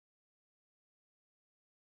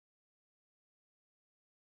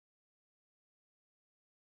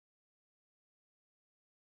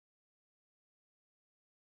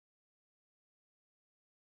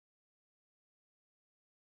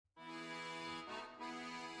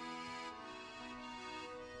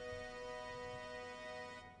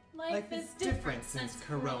Life is different since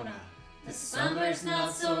Corona. The summer's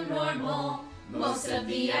not so normal. Most of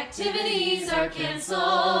the activities are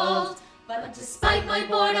canceled. But despite my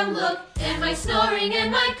boredom look, and my snoring and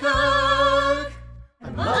my cook,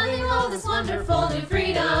 I'm loving all this wonderful new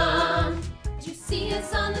freedom. Did you see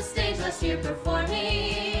us on the stage last year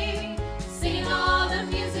performing? Singing all the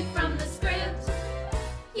music from the script.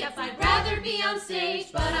 Yep, I'd rather be on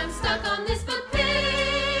stage, but I'm stuck on this book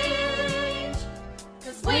page.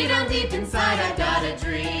 'Cause way down deep inside I've got a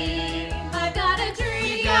dream. I've got a dream.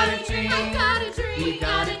 We've got a dream. I've got a dream. We've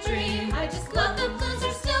got a dream. I just love the blues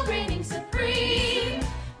are still reigning supreme.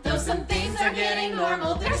 Though some things are getting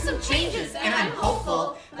normal, there's some changes and I'm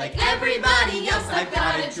hopeful. Like everybody else, I've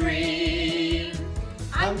got a dream.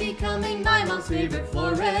 I'm becoming my mom's favorite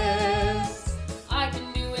florist. I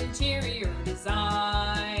can do interior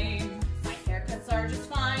design. My haircuts are just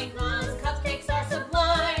fine. Mom's cupcakes are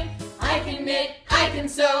sublime. I can knit, I can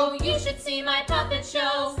sew. You should see my puppet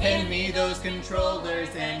show. Hand me those controllers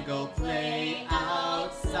and go play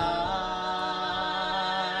outside.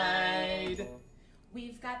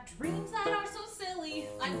 We've got dreams that are so silly.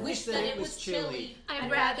 I wish that it was chilly.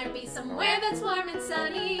 I'd rather be somewhere that's warm and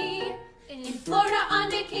sunny. In Florida on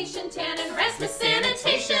vacation, tan and rest with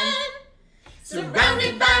sanitation.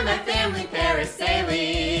 Surrounded by my family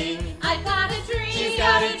parasailing. I've got a dream. She's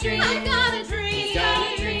got a dream. I've got a dream. He's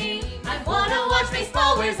got a dream. I wanna watch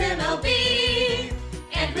baseball, where's MLB?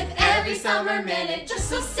 And with every summer minute, just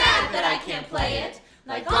so sad that I can't play it.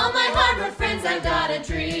 Like all my hardwood friends, I've got a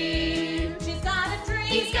dream. She's got a dream.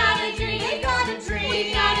 He's got a dream. They've got a dream.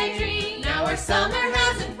 We've got a dream. Now our summer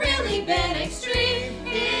hasn't really been extreme.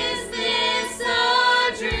 Is this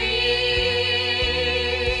a dream?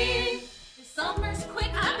 The summer's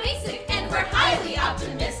quick, not basic, and we're highly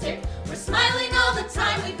optimistic. We're smiling all the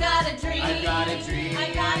time. We've got a dream. I've got a dream. I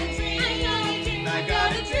got a dream. I got a dream. I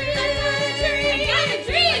got a dream. I got a dream. I got a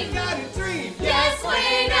dream. I got a dream. Yes,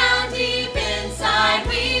 way down deep inside,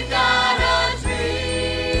 we've got a dream.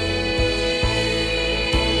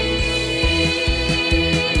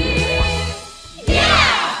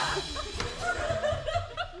 Yeah!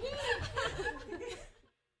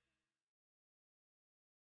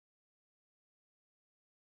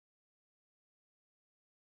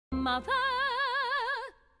 Mother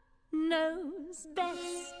knows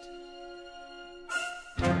best.